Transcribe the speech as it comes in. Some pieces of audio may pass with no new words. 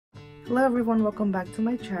Hello everyone, welcome back to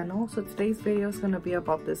my channel. So today's video is going to be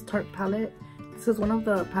about this Tarte palette. This is one of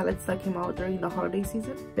the palettes that came out during the holiday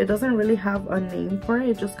season. It doesn't really have a name for it,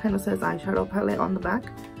 it just kind of says eyeshadow palette on the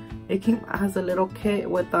back. It has a little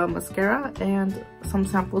kit with mascara and some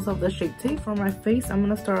samples of the Shape Tape. For my face, I'm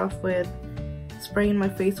going to start off with spraying my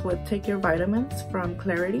face with Take Your Vitamins from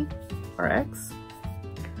Clarity RX.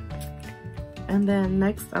 And then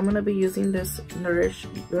next, I'm going to be using this Nourish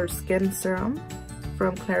Your Skin Serum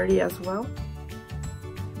from Clarity as well.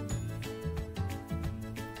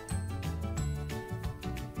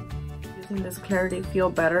 Using this Clarity Feel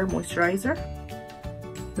Better Moisturizer.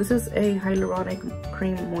 This is a hyaluronic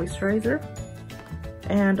cream moisturizer,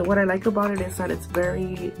 and what I like about it is that it's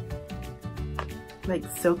very like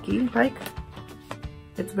silky,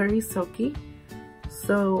 it's very silky,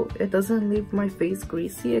 so it doesn't leave my face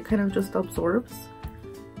greasy, it kind of just absorbs.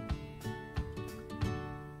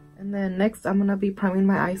 And then next, I'm gonna be priming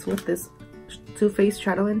my eyes with this Too Faced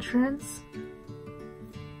Shadow Insurance.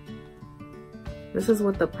 This is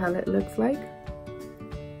what the palette looks like.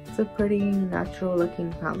 It's a pretty natural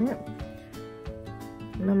looking palette.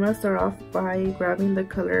 And I'm gonna start off by grabbing the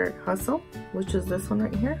color Hustle, which is this one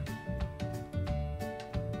right here.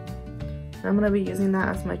 And I'm gonna be using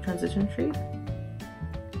that as my transition shade.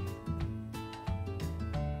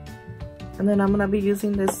 And then I'm gonna be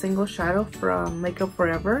using this single shadow from Makeup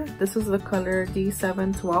Forever. This is the color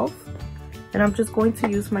D712. And I'm just going to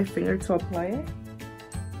use my finger to apply it.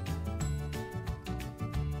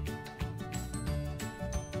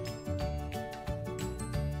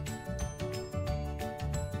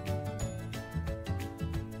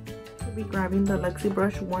 I'll be grabbing the Luxie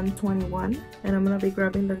Brush 121, and I'm going to be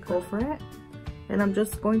grabbing the Go For It, and I'm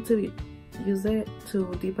just going to use it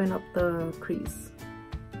to deepen up the crease.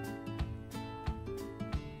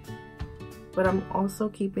 But I'm also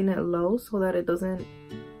keeping it low so that it doesn't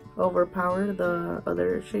overpower the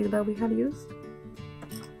other shade that we had used.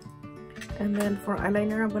 And then for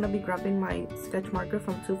eyeliner, I'm going to be grabbing my sketch marker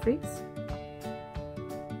from Too Faced.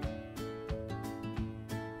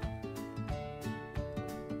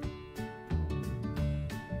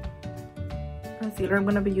 Concealer, I'm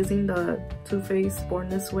going to be using the Too Faced Born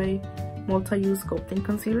This Way Multi-Use Sculpting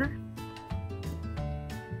Concealer.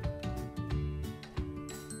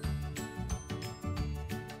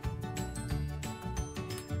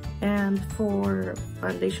 And for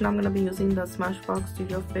foundation, I'm going to be using the Smashbox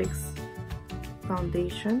Studio Fix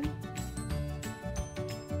foundation.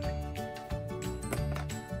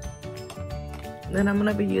 Then I'm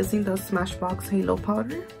going to be using the Smashbox Halo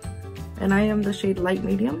powder, and I am the shade Light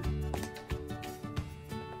Medium.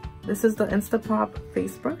 This is the Instapop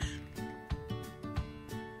face brush.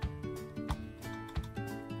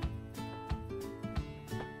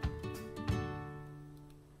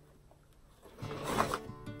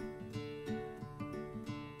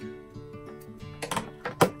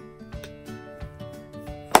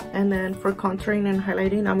 And then for contouring and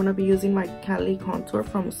highlighting, I'm going to be using my Cali Contour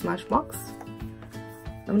from Smashbox.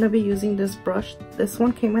 I'm going to be using this brush. This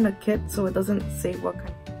one came in a kit, so it doesn't say what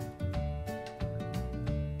kind.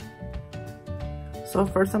 So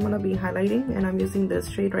first I'm going to be highlighting, and I'm using this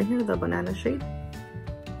shade right here, the banana shade.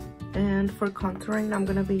 And for contouring, I'm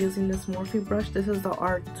going to be using this Morphe brush. This is the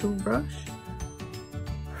R2 brush.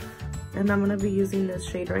 And I'm going to be using this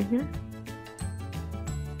shade right here.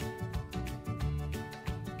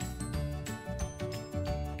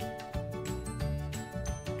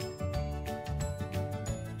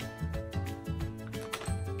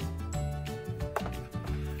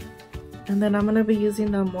 And then I'm going to be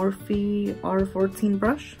using the Morphe R14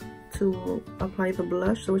 brush to apply the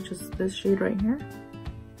blush, which is this shade right here.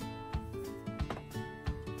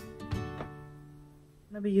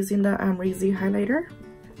 I'm going to be using the Amrezy highlighter.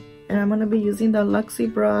 And I'm going to be using the Luxie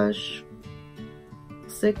brush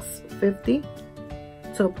 650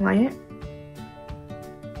 to apply it.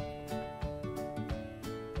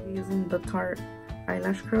 I'm using the Tarte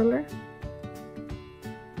eyelash curler.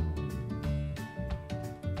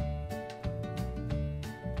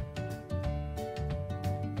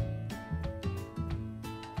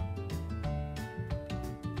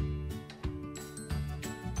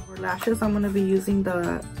 Lashes, I'm going to be using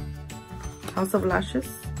the House of Lashes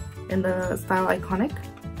in the style Iconic.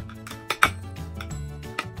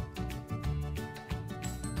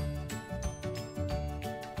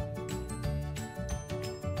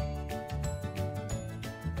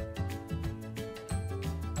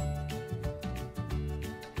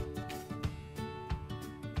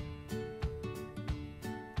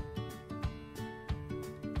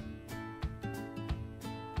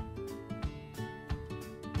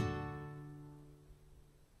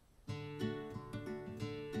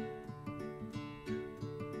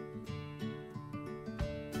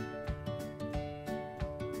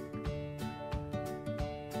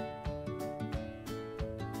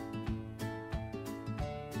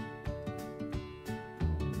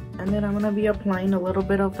 And then I'm going to be applying a little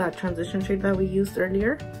bit of that transition shade that we used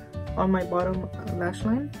earlier on my bottom lash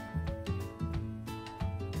line.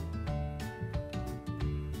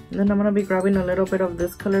 And then I'm going to be grabbing a little bit of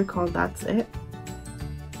this color called That's It.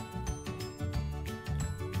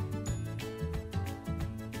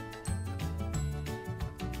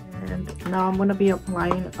 And now I'm going to be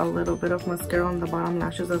applying a little bit of mascara on the bottom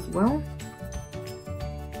lashes as well.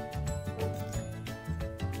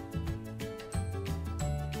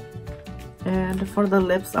 And for the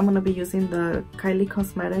lips, I'm going to be using the Kylie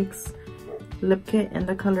Cosmetics lip kit in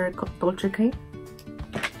the color Dolce K.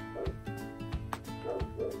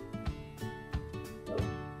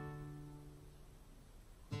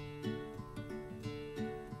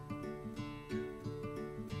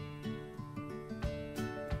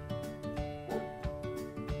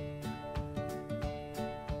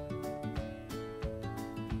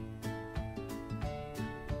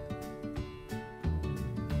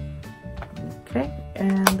 Okay,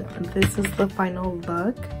 and this is the final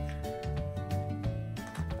look.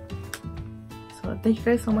 So thank you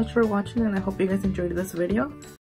guys so much for watching, and I hope you guys enjoyed this video.